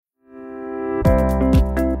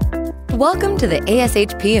Welcome to the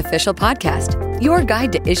ASHP Official Podcast, your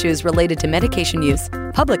guide to issues related to medication use,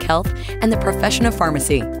 public health, and the profession of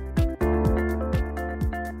pharmacy.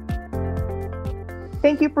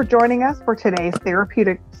 Thank you for joining us for today's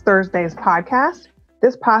Therapeutic Thursdays podcast.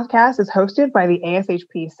 This podcast is hosted by the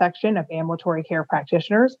ASHP section of ambulatory care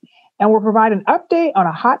practitioners and will provide an update on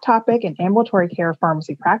a hot topic in ambulatory care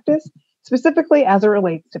pharmacy practice, specifically as it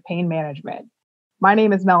relates to pain management. My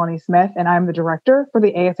name is Melanie Smith, and I'm the director for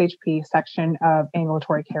the ASHP section of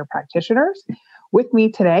ambulatory care practitioners. With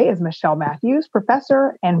me today is Michele Matthews,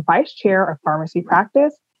 professor and vice chair of pharmacy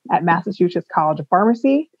practice at Massachusetts College of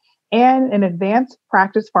Pharmacy, and an advanced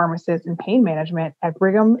practice pharmacist in pain management at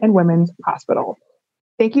Brigham and Women's Hospital.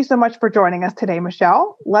 Thank you so much for joining us today,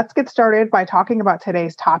 Michele. Let's get started by talking about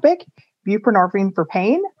today's topic, buprenorphine for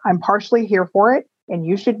pain. I'm partially here for it, and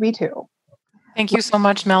you should be too. Thank you so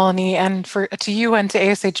much, Melanie, and to you and to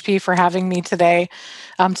ASHP for having me today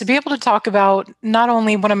to be able to talk about not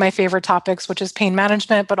only one of my favorite topics, which is pain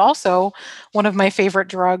management, but also one of my favorite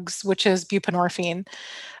drugs, which is buprenorphine.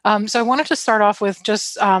 So I wanted to start off with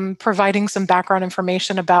just providing some background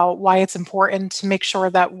information about why it's important to make sure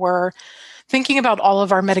that we're thinking about all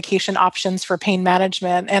of our medication options for pain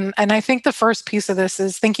management. And I think the first piece of this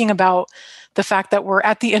is thinking about the fact that we're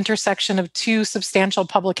at the intersection of two substantial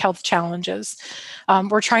public health challenges.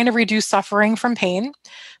 We're trying to reduce suffering from pain,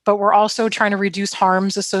 but we're also trying to reduce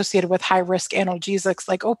harms associated with high-risk analgesics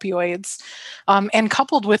like opioids. And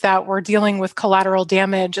coupled with that, we're dealing with collateral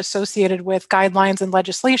damage associated with guidelines and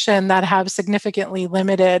legislation that have significantly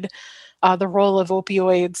limited the role of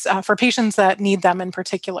opioids for patients that need them in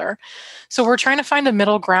particular. So we're trying to find a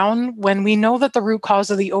middle ground when we know that the root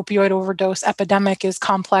cause of the opioid overdose epidemic is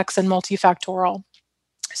complex and multifactorial.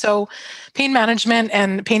 So pain management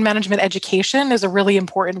and pain management education is a really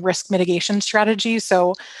important risk mitigation strategy.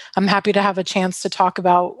 So I'm happy to have a chance to talk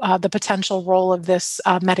about the potential role of this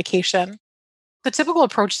medication. The typical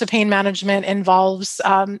approach to pain management involves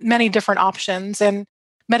many different options, and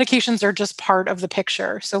medications are just part of the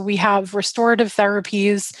picture. So we have restorative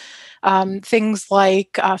therapies, things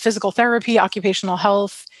like physical therapy, occupational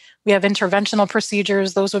health. We have interventional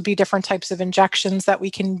procedures. Those would be different types of injections that we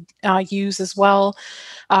can use as well.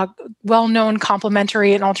 Well-known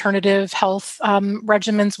complementary and alternative health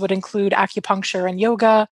regimens would include acupuncture and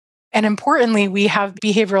yoga. And importantly, we have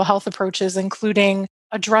behavioral health approaches, including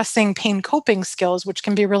addressing pain coping skills, which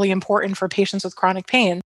can be really important for patients with chronic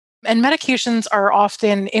pain. And medications are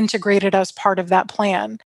often integrated as part of that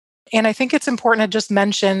plan. And I think it's important to just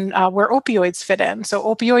mention where opioids fit in. So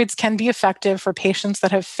opioids can be effective for patients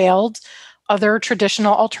that have failed other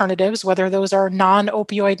traditional alternatives, whether those are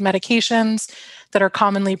non-opioid medications that are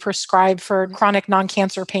commonly prescribed for chronic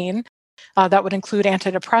non-cancer pain. That would include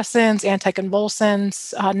antidepressants,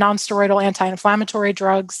 anticonvulsants, non-steroidal anti-inflammatory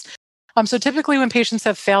drugs. So typically when patients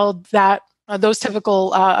have failed those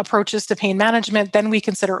typical approaches to pain management, then we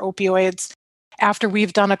consider opioids after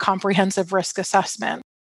we've done a comprehensive risk assessment.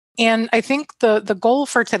 And I think the goal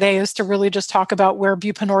for today is to really just talk about where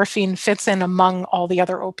buprenorphine fits in among all the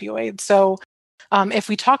other opioids. So if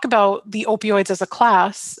we talk about the opioids as a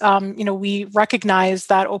class, we recognize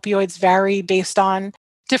that opioids vary based on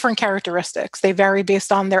different characteristics. They vary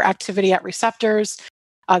based on their activity at receptors,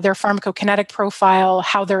 their pharmacokinetic profile,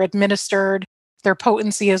 how they're administered, their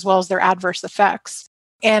potency, as well as their adverse effects.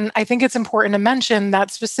 And I think it's important to mention that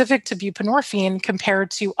specific to buprenorphine compared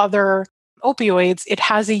to other opioids, it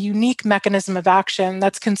has a unique mechanism of action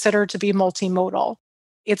that's considered to be multimodal.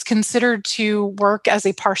 It's considered to work as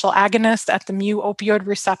a partial agonist at the mu-opioid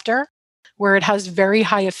receptor, where it has very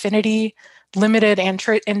high affinity, limited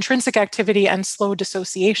intrinsic activity, and slow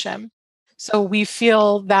dissociation. So we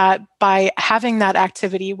feel that by having that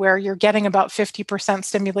activity where you're getting about 50%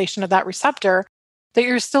 stimulation of that receptor, that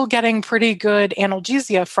you're still getting pretty good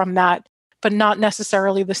analgesia from that, but not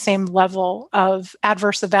necessarily the same level of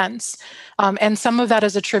adverse events. And some of that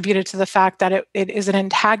is attributed to the fact that it is an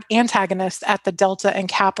antagonist at the delta and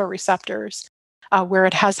kappa receptors, where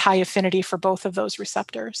it has high affinity for both of those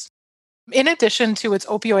receptors. In addition to its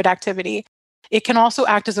opioid activity, it can also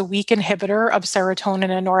act as a weak inhibitor of serotonin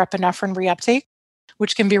and norepinephrine reuptake,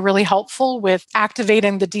 which can be really helpful with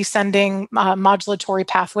activating the descending modulatory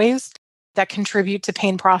pathways that contribute to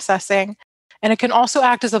pain processing. And it can also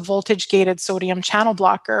act as a voltage-gated sodium channel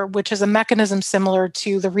blocker, which is a mechanism similar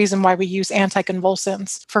to the reason why we use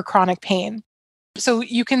anticonvulsants for chronic pain. So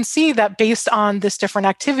you can see that based on this different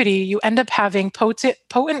activity, you end up having potent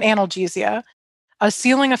analgesia, a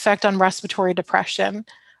ceiling effect on respiratory depression,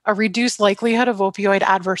 a reduced likelihood of opioid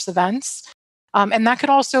adverse events, and that could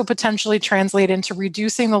also potentially translate into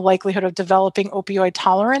reducing the likelihood of developing opioid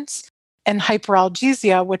tolerance and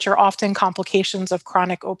hyperalgesia, which are often complications of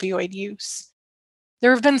chronic opioid use.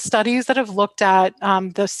 There have been studies that have looked at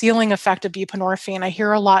the ceiling effect of buprenorphine. I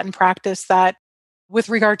hear a lot in practice that with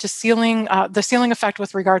regard to ceiling, the ceiling effect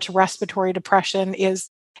with regard to respiratory depression is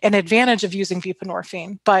an advantage of using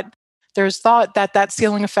buprenorphine. But there's thought that that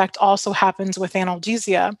ceiling effect also happens with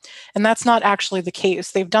analgesia, and that's not actually the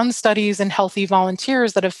case. They've done studies in healthy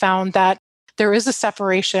volunteers that have found that there is a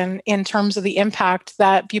separation in terms of the impact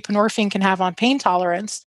that buprenorphine can have on pain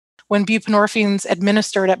tolerance when buprenorphine's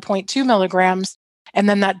administered at 0.2 milligrams, and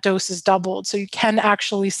then that dose is doubled. So you can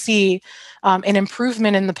actually see an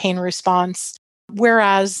improvement in the pain response,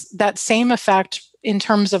 whereas that same effect in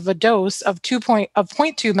terms of a dose of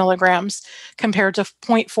 0.2 milligrams compared to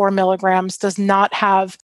 0.4 milligrams does not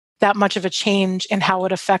have that much of a change in how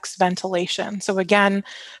it affects ventilation. So again,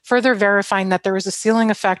 further verifying that there is a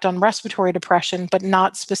ceiling effect on respiratory depression, but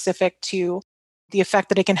not specific to the effect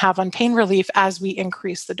that it can have on pain relief as we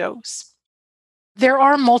increase the dose. There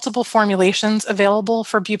are multiple formulations available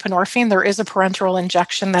for buprenorphine. There is a parenteral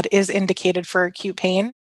injection that is indicated for acute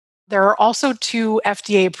pain. There are also 2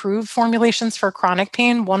 FDA-approved formulations for chronic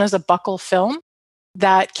pain. One is a buccal film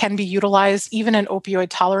that can be utilized even in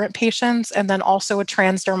opioid-tolerant patients, and then also a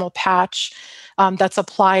transdermal patch that's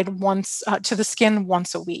applied once to the skin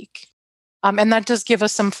once a week. And that does give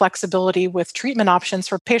us some flexibility with treatment options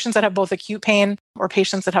for patients that have both acute pain or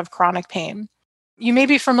patients that have chronic pain. You may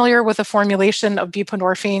be familiar with a formulation of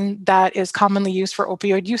buprenorphine that is commonly used for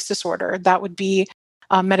opioid use disorder. That would be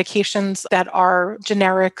medications that are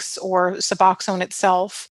generics or Suboxone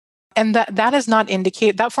itself. And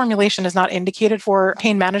that formulation is not indicated for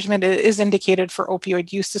pain management. It is indicated for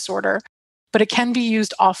opioid use disorder, but it can be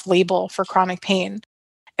used off-label for chronic pain.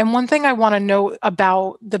 And one thing I want to note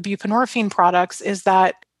about the buprenorphine products is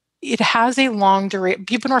that it has a long duration.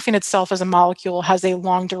 Buprenorphine itself as a molecule has a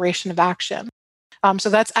long duration of action. So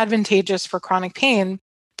that's advantageous for chronic pain.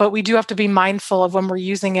 But we do have to be mindful of when we're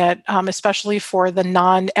using it, especially for the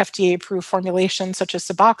non-FDA approved formulations such as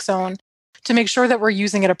Suboxone, to make sure that we're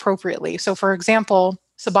using it appropriately. So for example,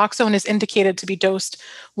 Suboxone is indicated to be dosed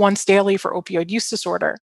once daily for opioid use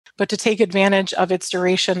disorder. But to take advantage of its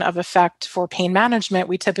duration of effect for pain management,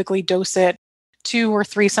 we typically dose it 2 or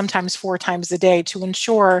 3, sometimes 4 times a day to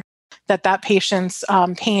ensure that that patient's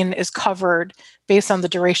pain is covered based on the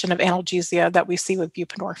duration of analgesia that we see with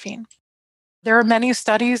buprenorphine. There are many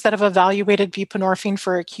studies that have evaluated buprenorphine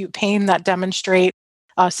for acute pain that demonstrate,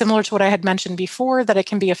 similar to what I had mentioned before, that it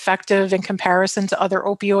can be effective in comparison to other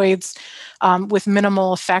opioids with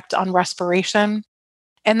minimal effect on respiration.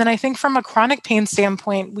 And then I think from a chronic pain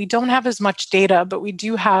standpoint, we don't have as much data, but we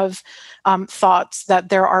do have thoughts that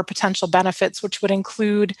there are potential benefits, which would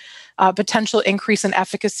include potential increase in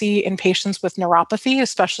efficacy in patients with neuropathy,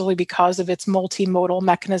 especially because of its multimodal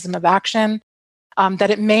mechanism of action.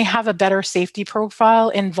 That it may have a better safety profile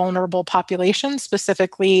in vulnerable populations,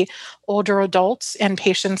 specifically older adults and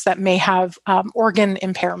patients that may have organ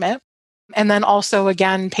impairment. And then also,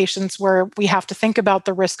 again, patients where we have to think about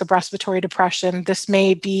the risk of respiratory depression. This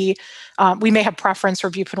may be, we may have preference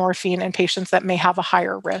for buprenorphine in patients that may have a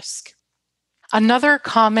higher risk. Another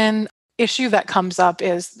common issue that comes up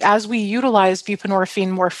is as we utilize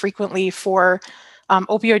buprenorphine more frequently for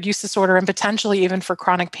opioid use disorder and potentially even for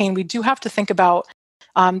chronic pain, we do have to think about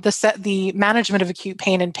the management of acute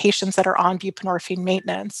pain in patients that are on buprenorphine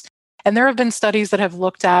maintenance. And there have been studies that have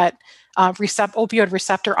looked at opioid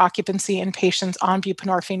receptor occupancy in patients on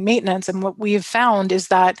buprenorphine maintenance. And what we have found is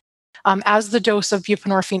that as the dose of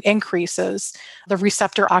buprenorphine increases, the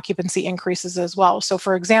receptor occupancy increases as well. So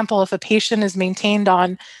for example, if a patient is maintained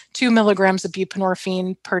on 2 milligrams of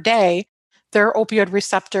buprenorphine per day, their opioid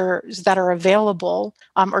receptors that are available,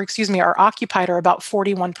 are occupied are about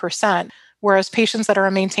 41%, whereas patients that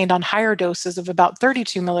are maintained on higher doses of about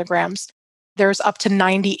 32 milligrams, there's up to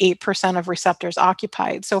 98% of receptors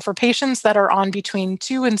occupied. So for patients that are on between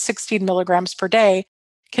 2 and 16 milligrams per day,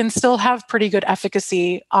 can still have pretty good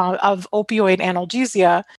efficacy of opioid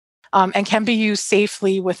analgesia and can be used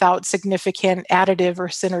safely without significant additive or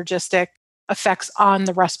synergistic effects on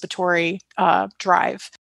the respiratory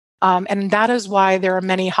drive. And that is why there are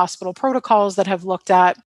many hospital protocols that have looked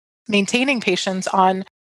at maintaining patients on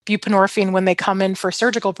buprenorphine when they come in for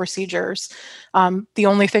surgical procedures. The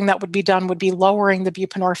only thing that would be done would be lowering the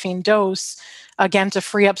buprenorphine dose, again, to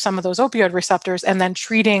free up some of those opioid receptors, and then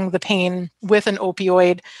treating the pain with an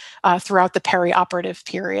opioid throughout the perioperative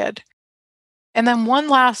period. And then one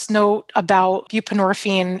last note about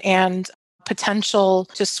buprenorphine and potential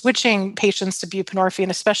to switching patients to buprenorphine,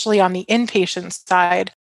 especially on the inpatient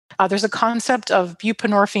side. There's a concept of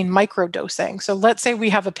buprenorphine microdosing. So let's say we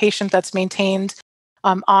have a patient that's maintained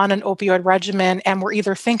on an opioid regimen, and we're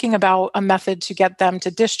either thinking about a method to get them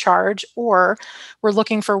to discharge, or we're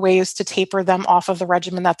looking for ways to taper them off of the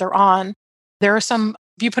regimen that they're on. There are some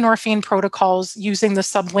buprenorphine protocols using the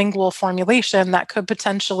sublingual formulation that could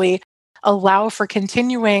potentially allow for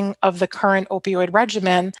continuing of the current opioid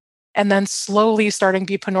regimen, and then slowly starting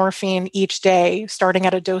buprenorphine each day, starting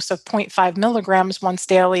at a dose of 0.5 milligrams once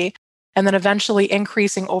daily, and then eventually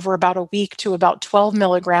increasing over about a week to about 12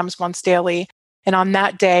 milligrams once daily. And on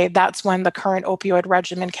that day, that's when the current opioid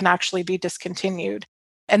regimen can actually be discontinued.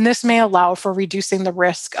 And this may allow for reducing the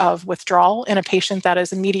risk of withdrawal in a patient that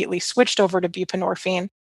is immediately switched over to buprenorphine,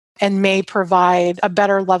 and may provide a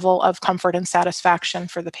better level of comfort and satisfaction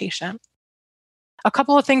for the patient. A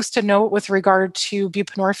couple of things to note with regard to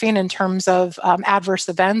buprenorphine in terms of adverse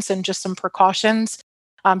events and just some precautions.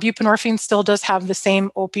 Buprenorphine still does have the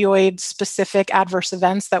same opioid-specific adverse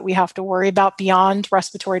events that we have to worry about beyond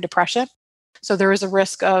respiratory depression. So there is a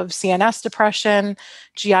risk of CNS depression,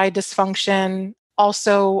 GI dysfunction,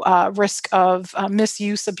 also risk of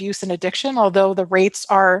misuse, abuse, and addiction, although the rates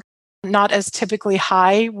are not as typically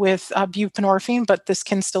high with buprenorphine, but this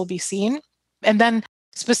can still be seen. And then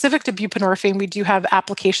specific to buprenorphine, we do have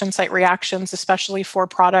application site reactions, especially for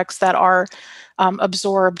products that are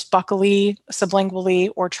absorbed buccally,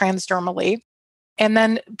 sublingually, or transdermally. And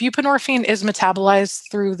then buprenorphine is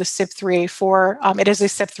metabolized through the CYP3A4. It is a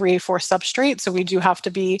CYP3A4 substrate, so we do have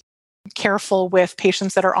to be careful with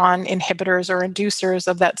patients that are on inhibitors or inducers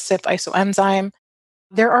of that CYP isoenzyme.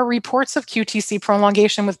 There are reports of QTc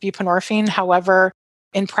prolongation with buprenorphine. However,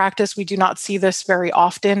 in practice, we do not see this very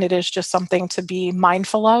often. It is just something to be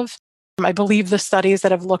mindful of. I believe the studies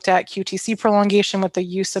that have looked at QTc prolongation with the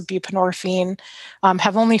use of buprenorphine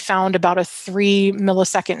have only found about a 3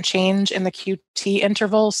 millisecond change in the QT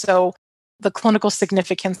interval. So the clinical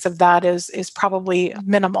significance of that is probably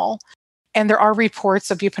minimal. And there are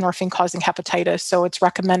reports of buprenorphine causing hepatitis. So it's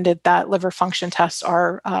recommended that liver function tests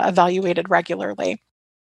are evaluated regularly.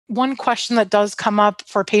 One question that does come up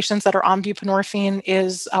for patients that are on buprenorphine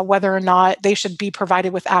is whether or not they should be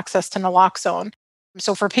provided with access to naloxone.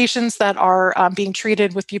 So for patients that are being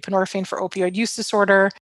treated with buprenorphine for opioid use disorder,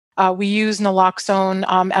 we use naloxone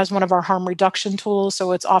as one of our harm reduction tools.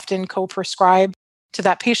 So it's often co-prescribed to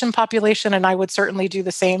that patient population. And I would certainly do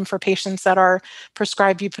the same for patients that are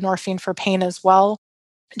prescribed buprenorphine for pain as well.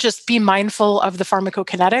 Just be mindful of the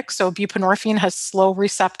pharmacokinetics. So buprenorphine has slow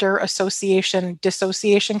receptor association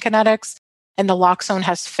dissociation kinetics, and naloxone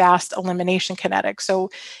has fast elimination kinetics. So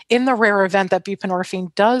in the rare event that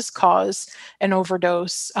buprenorphine does cause an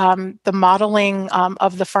overdose, the modeling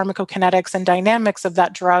of the pharmacokinetics and dynamics of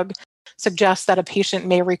that drug suggests that a patient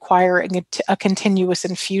may require a continuous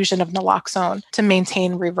infusion of naloxone to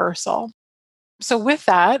maintain reversal. So with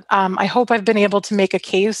that, I hope I've been able to make a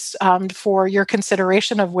case for your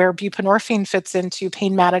consideration of where buprenorphine fits into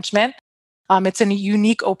pain management. It's a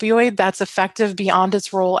unique opioid that's effective beyond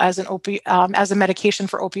its role as a medication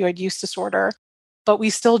for opioid use disorder. But we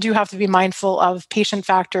still do have to be mindful of patient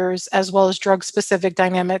factors as well as drug-specific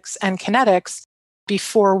dynamics and kinetics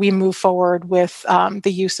before we move forward with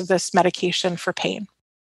the use of this medication for pain.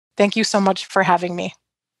 Thank you so much for having me.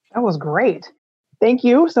 That was great. Thank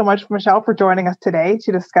you so much, Michele, for joining us today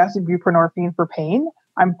to discuss buprenorphine for pain.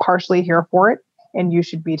 I'm partially here for it, and you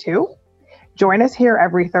should be too. Join us here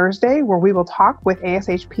every Thursday, where we will talk with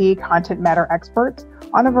ASHP content matter experts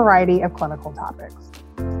on a variety of clinical topics.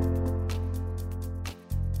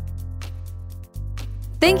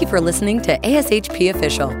 Thank you for listening to ASHP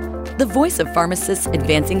Official, the voice of pharmacists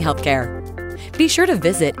advancing healthcare. Be sure to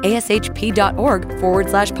visit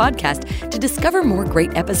ashp.org/podcast to discover more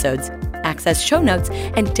great episodes, access show notes,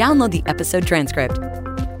 and download the episode transcript.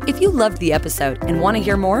 If you loved the episode and want to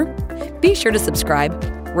hear more, be sure to subscribe,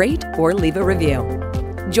 rate, or leave a review.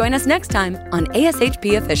 Join us next time on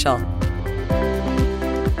ASHP Official.